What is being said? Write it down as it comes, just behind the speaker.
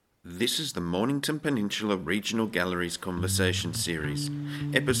This is the Mornington Peninsula Regional Galleries Conversation Series,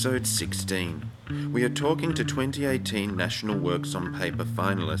 Episode 16. We are talking to 2018 National Works on Paper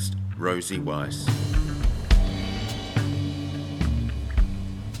finalist Rosie Weiss.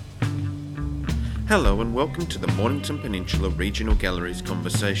 Hello and welcome to the Mornington Peninsula Regional Galleries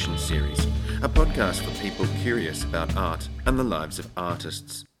Conversation Series, a podcast for people curious about art and the lives of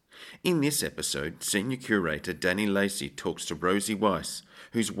artists. In this episode, Senior Curator Danny Lacey talks to Rosie Weiss,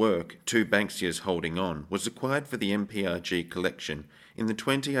 whose work, Two Banksias Holding On, was acquired for the MPRG collection in the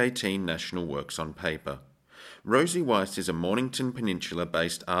 2018 National Works on Paper. Rosie Weiss is a Mornington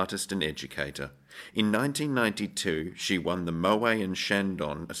Peninsula-based artist and educator. In 1992, she won the Moe and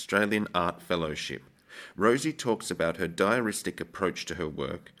Shandon Australian Art Fellowship. Rosie talks about her diaristic approach to her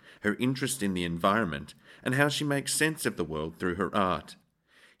work, her interest in the environment, and how she makes sense of the world through her art.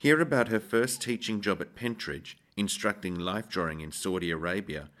 Hear about her first teaching job at Pentridge, instructing life drawing in Saudi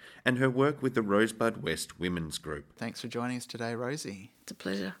Arabia, and her work with the Rosebud West Women's Group. Thanks for joining us today, Rosie. It's a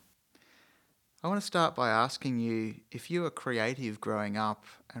pleasure. I want to start by asking you if you were creative growing up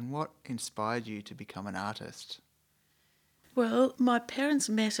and what inspired you to become an artist. Well, my parents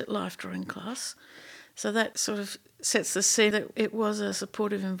met at life drawing class, so that sort of sets the scene that it was a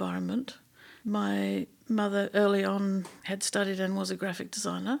supportive environment. My mother early on had studied and was a graphic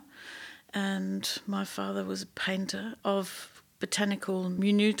designer, and my father was a painter of botanical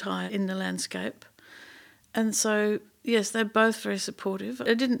minutiae in the landscape. And so, yes, they're both very supportive.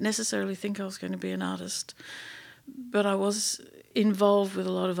 I didn't necessarily think I was going to be an artist, but I was involved with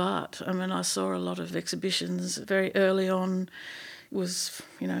a lot of art. I mean, I saw a lot of exhibitions very early on, was,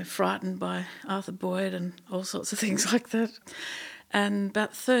 frightened by Arthur Boyd and all sorts of things like that. And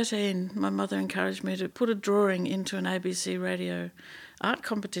about 13, my mother encouraged me to put a drawing into an ABC radio art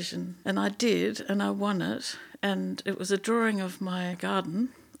competition. And I did, and I won it. And it was a drawing of my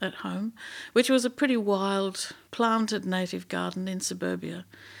garden at home, which was a pretty wild, planted native garden in suburbia,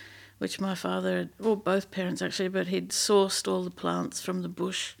 which my father, or both parents actually, but he'd sourced all the plants from the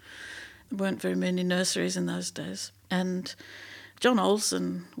bush. There weren't very many nurseries in those days. And John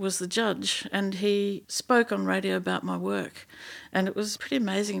Olsen was the judge, and he spoke on radio about my work. And it was pretty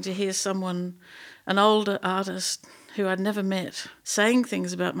amazing to hear someone, an older artist who I'd never met, saying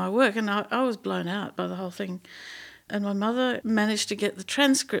things about my work. And I was blown out by the whole thing. And my mother managed to get the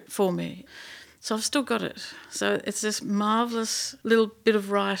transcript for me. So I've still got it. So it's this marvellous little bit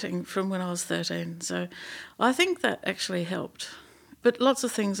of writing from when I was 13. So I think that actually helped. But lots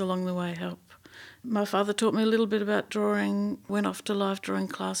of things along the way help. My father taught me a little bit about drawing, went off to life drawing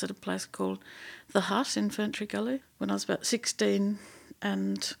class at a place called The Hut in Ferntree Gully when I was about 16.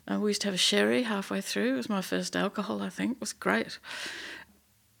 And we used to have a sherry halfway through. It was my first alcohol, I think. It was great.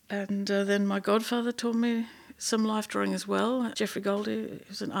 And then my godfather taught me some life drawing as well. Geoffrey Goldie,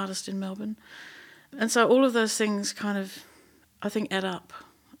 who's an artist in Melbourne. And so all of those things kind of, I think, add up.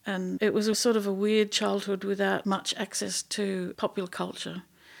 And it was a sort of a weird childhood without much access to popular culture.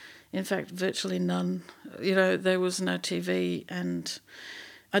 In fact, virtually none. There was no TV, and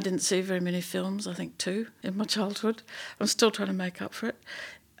I didn't see very many films, I think 2 in my childhood. I'm still trying to make up for it.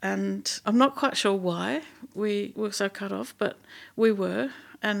 And I'm not quite sure why we were so cut off, but we were.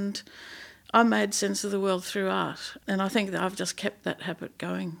 And I made sense of the world through art, and I think that I've just kept that habit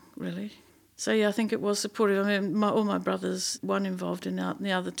going, really. So, yeah, I think it was supportive. I mean, all my brothers, one involved in art and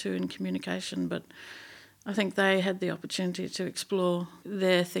the other 2 in communication, but I think they had the opportunity to explore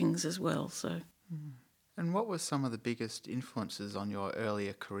their things as well. So, And what were some of the biggest influences on your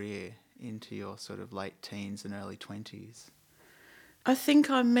earlier career into your sort of late teens and early 20s? I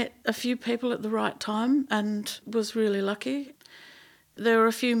think I met a few people at the right time and was really lucky. There were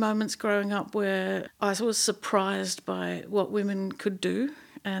a few moments growing up where I was surprised by what women could do,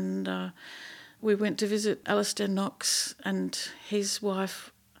 and we went to visit Alistair Knox, and his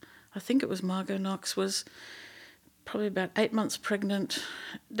wife, I think it was Margot Knox, was probably about 8 months pregnant,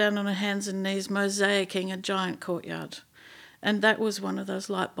 down on her hands and knees, mosaicing a giant courtyard. And that was one of those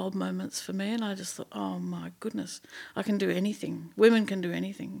light bulb moments for me, and I just thought, oh my goodness, I can do anything. Women can do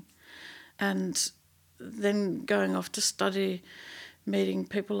anything. And then going off to study, meeting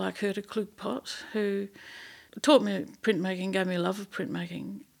people like Herta Klugpot, who taught me printmaking, gave me a love of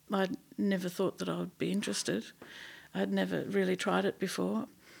printmaking. I'd never thought that I would be interested. I'd never really tried it before.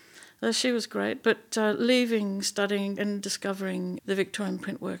 She was great, but leaving, studying and discovering the Victorian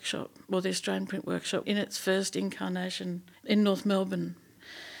Print Workshop, or the Australian Print Workshop, in its first incarnation in North Melbourne,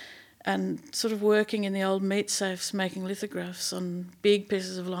 and sort of working in the old meat safes, making lithographs on big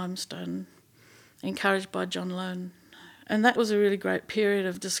pieces of limestone, encouraged by John Lone, And that was a really great period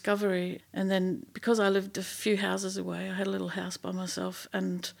of discovery. And then because I lived a few houses away, I had a little house by myself,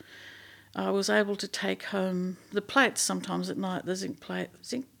 and I was able to take home the plates sometimes at night, the zinc, I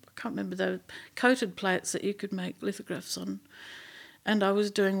can't remember, the coated plates that you could make lithographs on. And I was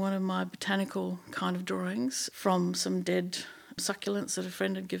doing one of my botanical kind of drawings from some dead succulents that a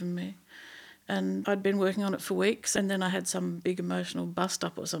friend had given me. And I'd been working on it for weeks, and then I had some big emotional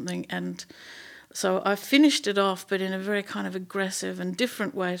bust-up or something, and so I finished it off, but in a very kind of aggressive and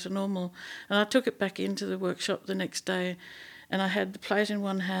different way to normal. And I took it back into the workshop the next day, and I had the plate in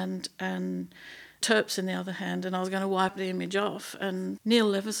one hand and terps in the other hand, and I was going to wipe the image off. And Neil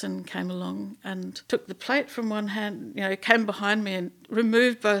Leveson came along and took the plate from one hand, came behind me and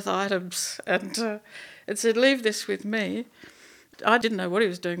removed both items and said, "Leave this with me." I didn't know what he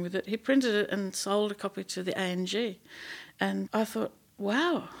was doing with it. He printed it and sold a copy to the ANG. And I thought,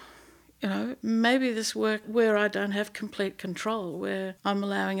 wow, maybe this work where I don't have complete control, where I'm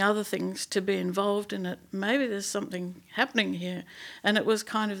allowing other things to be involved in it, maybe there's something happening here. And it was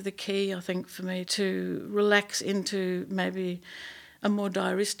kind of the key, I think, for me to relax into maybe a more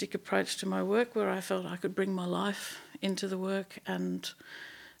diaristic approach to my work, where I felt I could bring my life into the work. And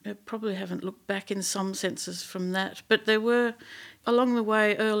I probably haven't looked back in some senses from that. But there were, along the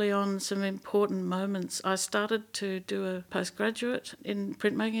way, early on, some important moments. I started to do a postgraduate in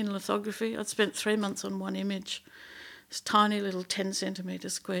printmaking and lithography. I'd spent 3 months on one image, this tiny little 10 centimetre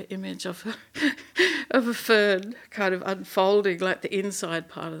square image of a fern kind of unfolding, like the inside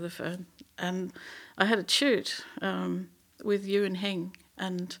part of the fern. And I had a shoot with Ewan Heng.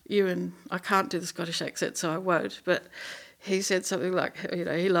 And Ewan, I can't do the Scottish accent, so I won't, but he said something like,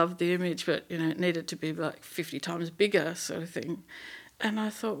 he loved the image, but, it needed to be like 50 times bigger sort of thing. And I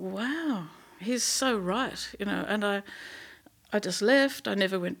thought, wow, he's so right, and I just left. I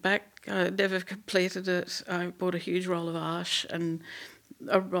never went back. I never completed it. I bought a huge roll of ash and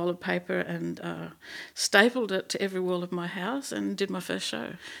a roll of paper and stapled it to every wall of my house and did my first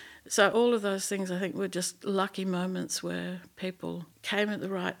show. So all of those things, I think, were just lucky moments where people came at the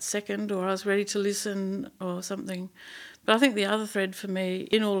right second, or I was ready to listen or something. But I think the other thread for me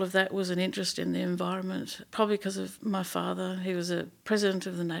in all of that was an interest in the environment, probably because of my father. He was a president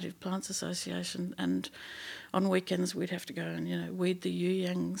of the Native Plants Association, and on weekends we'd have to go and, weed the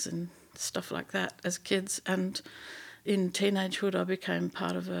yuyangs and stuff like that as kids. And in teenagehood I became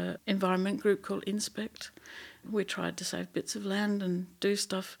part of an environment group called Inspect. We tried to save bits of land and do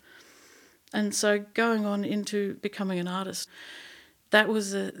stuff. And so going on into becoming an artist, that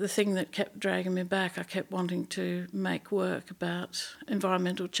was the thing that kept dragging me back. I kept wanting to make work about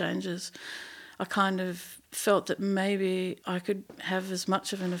environmental changes. I kind of felt that maybe I could have as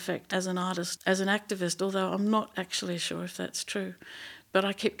much of an effect as an artist, as an activist, although I'm not actually sure if that's true. But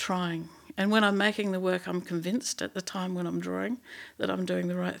I keep trying. And when I'm making the work, I'm convinced at the time when I'm drawing that I'm doing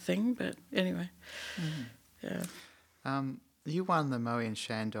the right thing. But anyway, yeah. You won the Moe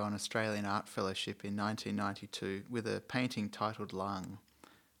Shandon Australian Art Fellowship in 1992 with a painting titled Lung.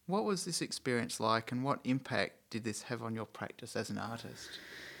 What was this experience like, and what impact did this have on your practice as an artist?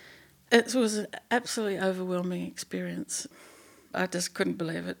 It was an absolutely overwhelming experience. I just couldn't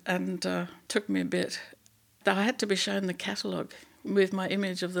believe it, and took me a bit. I had to be shown the catalogue with my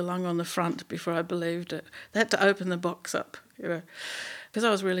image of the lung on the front before I believed it. They had to open the box up, because I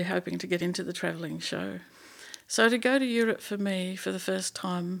was really hoping to get into the travelling show. So to go to Europe for me for the first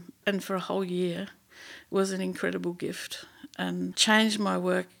time and for a whole year was an incredible gift, and changed my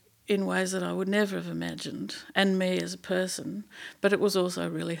work in ways that I would never have imagined, and me as a person. But it was also a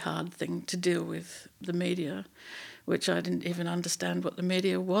really hard thing to deal with, the media, which I didn't even understand what the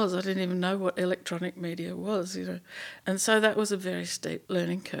media was. I didn't even know what electronic media was, And so that was a very steep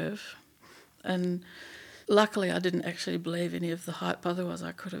learning curve. And luckily I didn't actually believe any of the hype, otherwise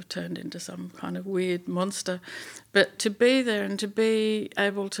I could have turned into some kind of weird monster. But to be there and to be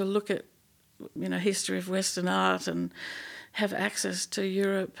able to look at, history of Western art and have access to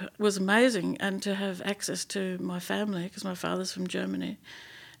Europe was amazing, and to have access to my family, because my father's from Germany,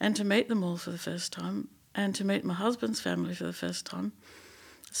 and to meet them all for the first time, and to meet my husband's family for the first time.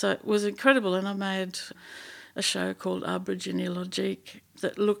 So it was incredible, and I made a show called Arbre Genealogique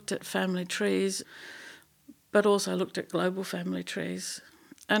that looked at family trees, but also looked at global family trees.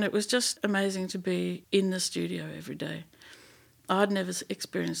 And it was just amazing to be in the studio every day. I'd never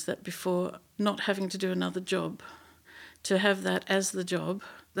experienced that before, not having to do another job. To have that as the job,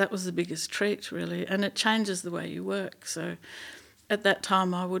 that was the biggest treat, really, and it changes the way you work. So at that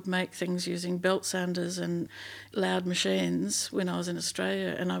time I would make things using belt sanders and loud machines when I was in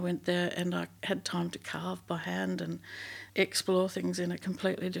Australia, and I went there and I had time to carve by hand and explore things in a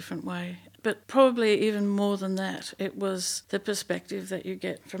completely different way. But probably even more than that, it was the perspective that you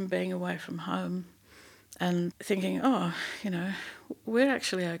get from being away from home and thinking, oh, we're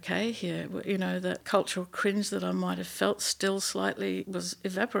actually okay here. That cultural cringe that I might have felt still slightly was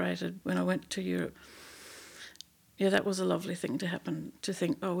evaporated when I went to Europe. Yeah, that was a lovely thing to happen, to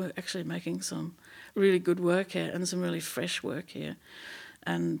think, oh, we're actually making some really good work here and some really fresh work here.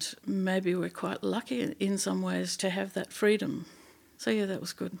 And maybe we're quite lucky in some ways to have that freedom. So, yeah, that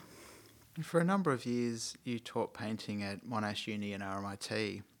was good. And for a number of years, you taught painting at Monash Uni and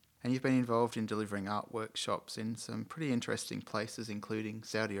RMIT, and you've been involved in delivering art workshops in some pretty interesting places, including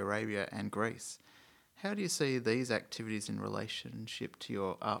Saudi Arabia and Greece. How do you see these activities in relationship to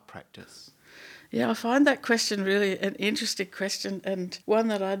your art practice? Yeah, I find that question really an interesting question, and one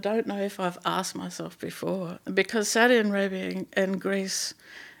that I don't know if I've asked myself before, because Saudi Arabia and Greece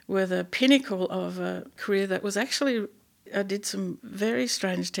were the pinnacle of a career that was actually, I did some very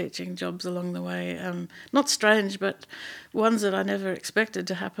strange teaching jobs along the way. Not strange, but ones that I never expected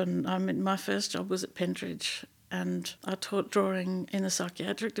to happen. My first job was at Pentridge, and I taught drawing in the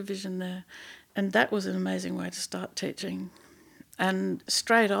psychiatric division there, and that was an amazing way to start teaching. And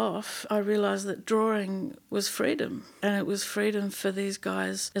straight off, I realised that drawing was freedom, and it was freedom for these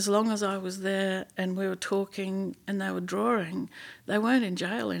guys. As long as I was there and we were talking and they were drawing, they weren't in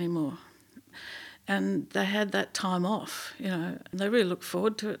jail anymore. And they had that time off, and they really looked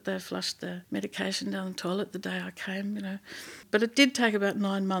forward to it. They flushed their medication down the toilet the day I came, But it did take about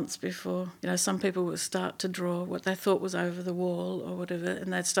 9 months before, some people would start to draw what they thought was over the wall or whatever,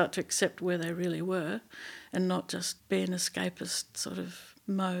 and they'd start to accept where they really were and not just be an escapist sort of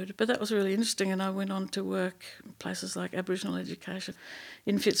mode. But that was really interesting, and I went on to work in places like Aboriginal education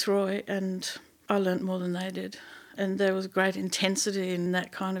in Fitzroy, and I learnt more than they did. And there was great intensity in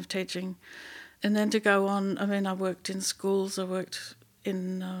that kind of teaching. And then to go on, I worked in schools, I worked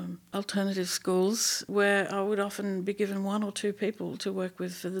in alternative schools where I would often be given 1 or 2 people to work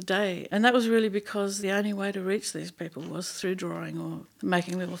with for the day. And that was really because the only way to reach these people was through drawing or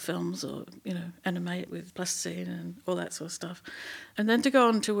making little films or, animate with plasticine and all that sort of stuff. And then to go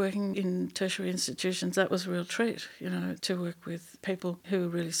on to working in tertiary institutions, that was a real treat, to work with people who were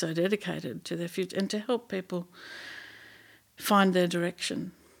really so dedicated to their future and to help people find their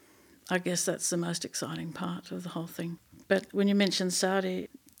direction. I guess that's the most exciting part of the whole thing. But when you mentioned Saudi,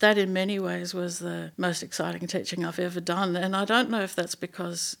 that in many ways was the most exciting teaching I've ever done. And I don't know if that's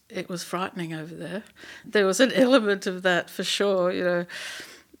because it was frightening over there. There was an element of that for sure,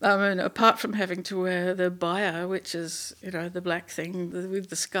 apart from having to wear the baya, which is, the black thing with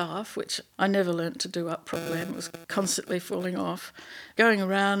the scarf, which I never learnt to do up properly and it was constantly falling off. Going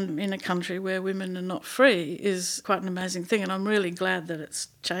around in a country where women are not free is quite an amazing thing, and I'm really glad that it's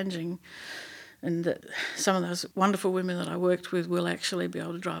changing and that some of those wonderful women that I worked with will actually be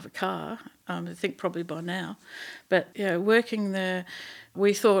able to drive a car, I think probably by now. But, working there,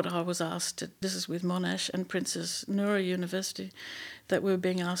 we thought I was asked this is with Monash and Princess Noor University, that we were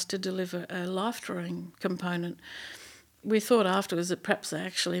being asked to deliver a life drawing component. We thought afterwards that perhaps they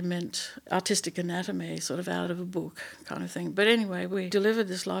actually meant artistic anatomy, sort of out of a book kind of thing. But anyway, we delivered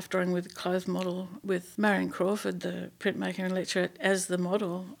this life drawing with a clothes model with Marion Crawford, the printmaker and lecturer, as the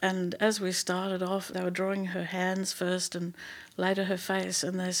model. And as we started off, they were drawing her hands first and later her face.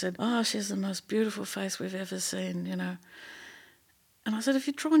 And they said, oh, she has the most beautiful face we've ever seen, And I said, have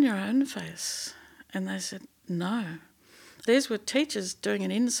you drawn your own face? And they said, no. These were teachers doing an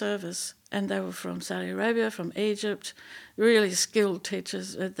in-service, and they were from Saudi Arabia, from Egypt, really skilled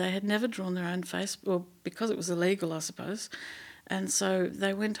teachers. They had never drawn their own face, well, because it was illegal, I suppose. And so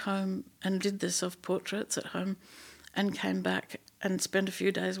they went home and did their self-portraits at home and came back and spent a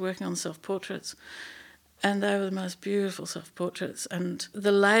few days working on self-portraits. And they were the most beautiful self-portraits. And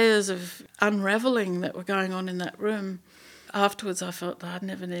the layers of unravelling that were going on in that room, afterwards I felt that I'd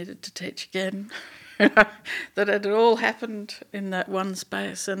never needed to teach again. That it had all happened in that one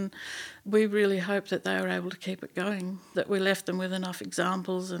space, and we really hoped that they were able to keep it going, that we left them with enough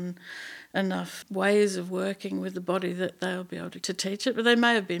examples and enough ways of working with the body that they'll be able to teach it. But they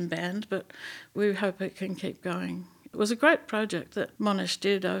may have been banned, but we hope it can keep going. It was a great project that Monash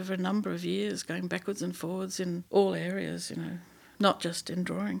did over a number of years, going backwards and forwards in all areas, not just in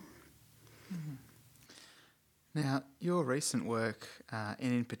drawing. Mm-hmm. Now, your recent work, and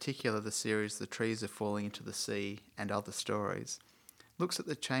in particular the series The Trees Are Falling into the Sea and Other Stories, looks at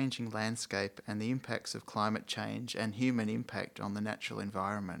the changing landscape and the impacts of climate change and human impact on the natural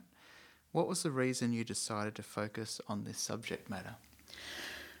environment. What was the reason you decided to focus on this subject matter?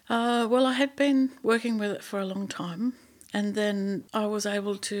 Well, I had been working with it for a long time, and then I was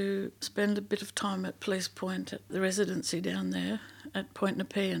able to spend a bit of time at Police Point at the residency down there at Point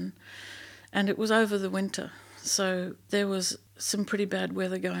Nepean. and it was over the winter. So there was some pretty bad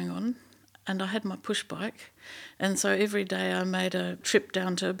weather going on, and I had my push bike, and so every day I made a trip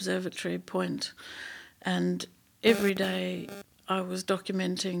down to Observatory Point, and every day I was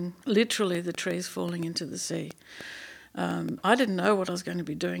documenting literally the trees falling into the sea. I didn't know what I was going to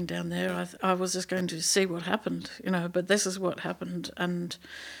be doing down there. I was just going to see what happened, but this is what happened. And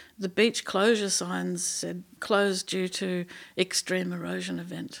the beach closure signs said closed due to extreme erosion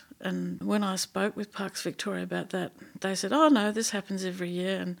event. And when I spoke with Parks Victoria about that, they said, oh no, this happens every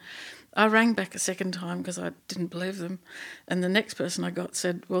year. And I rang back a second time because I didn't believe them. And the next person I got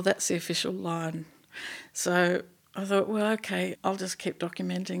said, well, that's the official line. So I thought, well, okay, I'll just keep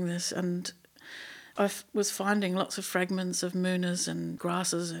documenting this. And I was finding lots of fragments of moonas and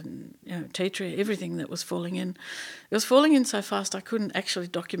grasses and tea tree, everything that was falling in. It was falling in so fast I couldn't actually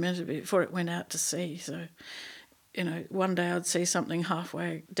document it before it went out to sea. So, one day I'd see something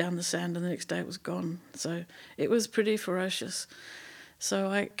halfway down the sand and the next day it was gone. So it was pretty ferocious. So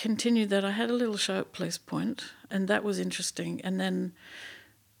I continued that. I had a little show at Police Point, and that was interesting. And then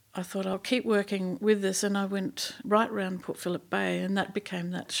I thought I'll keep working with this, and I went right around Port Phillip Bay, and that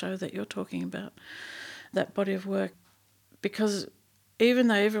became that show that you're talking about, that body of work. Because even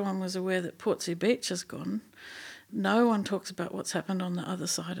though everyone was aware that Portsea Beach has gone, no one talks about what's happened on the other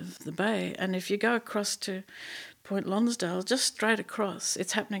side of the bay. And if you go across to Point Lonsdale, just straight across,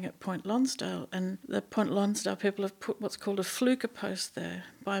 it's happening at Point Lonsdale. And the Point Lonsdale people have put what's called a fluker post there.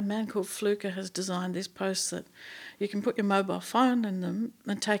 By a man called Fluker has designed these posts that you can put your mobile phone in them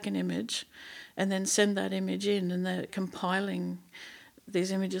and take an image and then send that image in, and they're compiling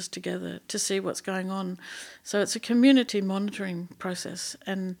these images together to see what's going on. So it's a community monitoring process.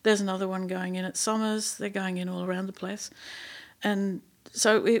 And there's another one going in at Somers. They're going in all around the place. And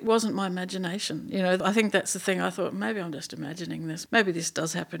so it wasn't my imagination. I think that's the thing. I thought, maybe I'm just imagining this. Maybe this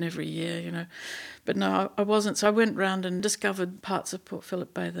does happen every year, But no, I wasn't. So I went round and discovered parts of Port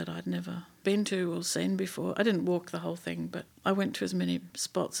Phillip Bay that I'd never been to or seen before. I didn't walk the whole thing, but I went to as many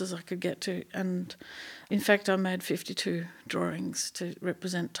spots as I could get to. And in fact, I made 52 drawings to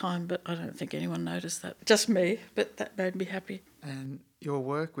represent time, but I don't think anyone noticed that. Just me, but that made me happy. And your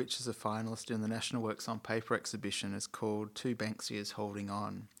work, which is a finalist in the National Works on Paper exhibition, is called Two Banksias Holding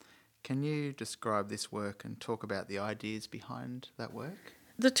On. Can you describe this work and talk about the ideas behind that work?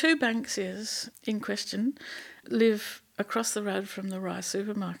 The two Banksias in question live across the road from the Rye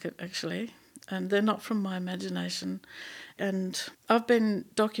supermarket, actually, and they're not from my imagination. And I've been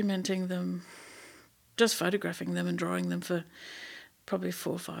documenting them, just photographing them and drawing them for probably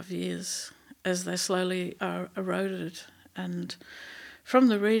 4 or 5 years as they slowly are eroded. And from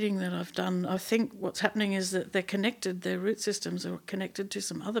the reading that I've done, I think what's happening is that they're connected, their root systems are connected to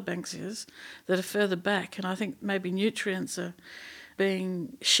some other Banksias that are further back, and I think maybe nutrients are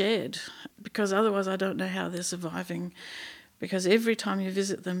being shared, because otherwise I don't know how they're surviving, because every time you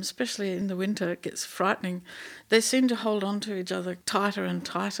visit them, especially in the winter, it gets frightening. They seem to hold on to each other tighter and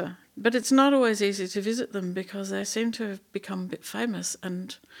tighter. But it's not always easy to visit them because they seem to have become a bit famous,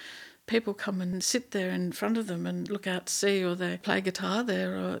 and people come and sit there in front of them and look out to sea, or they play guitar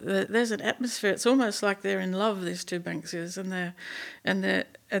there, or there's an atmosphere. It's almost like they're in love, these two Banksias,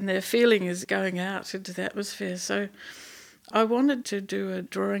 and their feeling is going out into the atmosphere. So I wanted to do a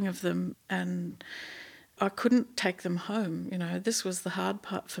drawing of them, and I couldn't take them home. This was the hard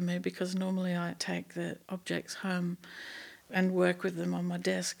part for me, because normally I take the objects home and work with them on my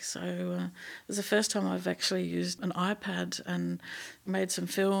desk. So it was the first time I've actually used an iPad and made some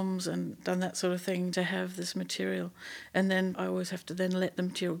films and done that sort of thing to have this material. And then I always have to then let the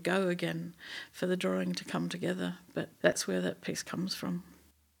material go again for the drawing to come together. But that's where that piece comes from.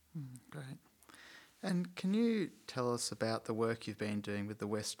 Great. And can you tell us about the work you've been doing with the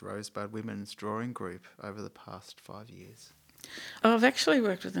West Rosebud Women's Drawing Group over the past 5 years? I've actually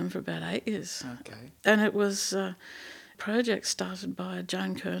worked with them for about 8 years. Okay. And it was a project started by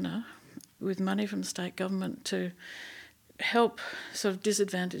Joan Kerner with money from the state government to help sort of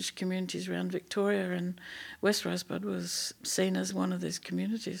disadvantaged communities around Victoria, and West Rosebud was seen as one of these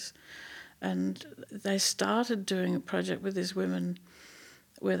communities. And they started doing a project with these women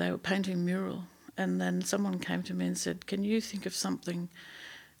where they were painting mural. And then someone came to me and said, can you think of something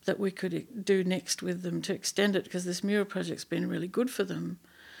that we could do next with them to extend it, because this mural project's been really good for them.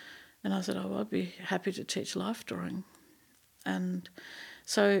 And I said, I'd be happy to teach life drawing. And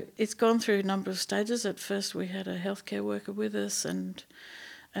so it's gone through a number of stages. At first we had a healthcare worker with us, and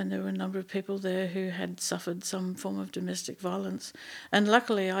there were a number of people there who had suffered some form of domestic violence. And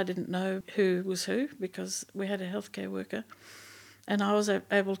luckily I didn't know who was who, because we had a healthcare worker. And I was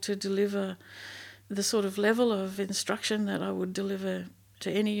able to deliver the sort of level of instruction that I would deliver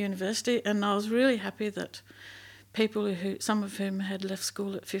to any university, and I was really happy that people some of whom had left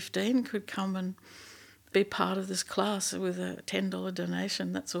school at 15 could come and be part of this class with a $10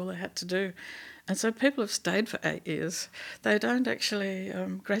 donation. That's all they had to do. And so people have stayed for 8 years. They don't actually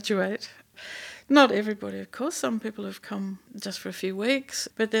graduate. Not everybody, of course. Some people have come just for a few weeks,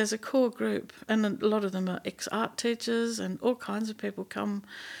 but there's a core group, and a lot of them are ex-art teachers, and all kinds of people come,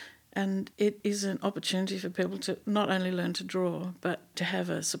 and it is an opportunity for people to not only learn to draw, but to have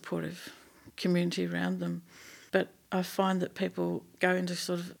a supportive community around them. But I find that people go into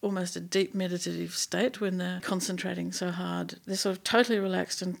sort of almost a deep meditative state when they're concentrating so hard. They're sort of totally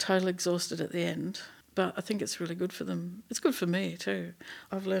relaxed and totally exhausted at the end, but I think it's really good for them. It's good for me too.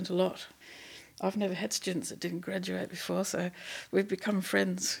 I've learned a lot. I've never had students that didn't graduate before, so we've become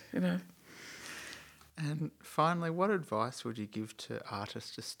friends, you know. And finally, what advice would you give to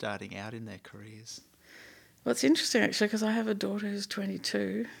artists just starting out in their careers? Well, it's interesting actually, because I have a daughter who's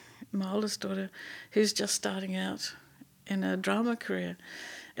 22, my oldest daughter, who's just starting out in a drama career.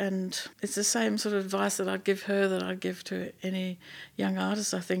 And it's the same sort of advice that I'd give her that I'd give to any young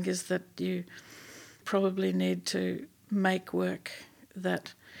artist, I think, is that you probably need to make work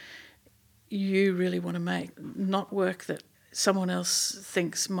that you really want to make, not work that someone else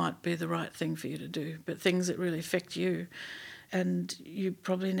thinks might be the right thing for you to do, but things that really affect you. And you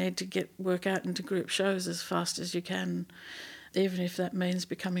probably need to work out into group shows as fast as you can, even if that means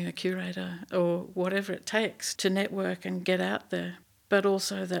becoming a curator or whatever it takes to network and get out there. But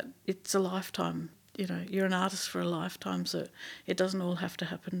also that it's a lifetime. You know, you're an artist for a lifetime, so it doesn't all have to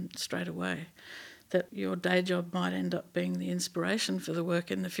happen straight away. That your day job might end up being the inspiration for the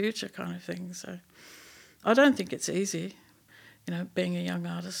work in the future kind of thing. So I don't think it's easy, you know, being a young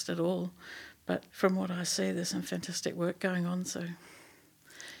artist at all. But from what I see, there's some fantastic work going on, so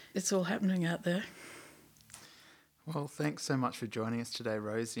it's all happening out there. Well, thanks so much for joining us today,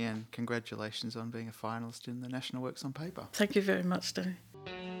 Rosie, and congratulations on being a finalist in the National Works on Paper. Thank you very much, Danny.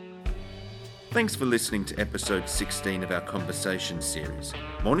 Thanks for listening to episode 16 of our conversation series.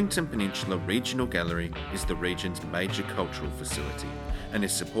 Mornington Peninsula Regional Gallery is the region's major cultural facility and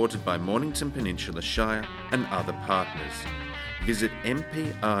is supported by Mornington Peninsula Shire and other partners. Visit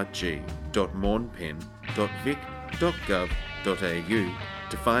mprg.mornpen.vic.gov.au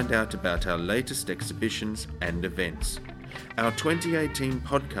to find out about our latest exhibitions and events. Our 2018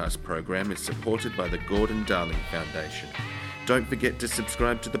 podcast program is supported by the Gordon Darling Foundation. Don't forget to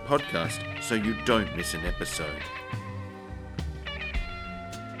subscribe to the podcast so you don't miss an episode.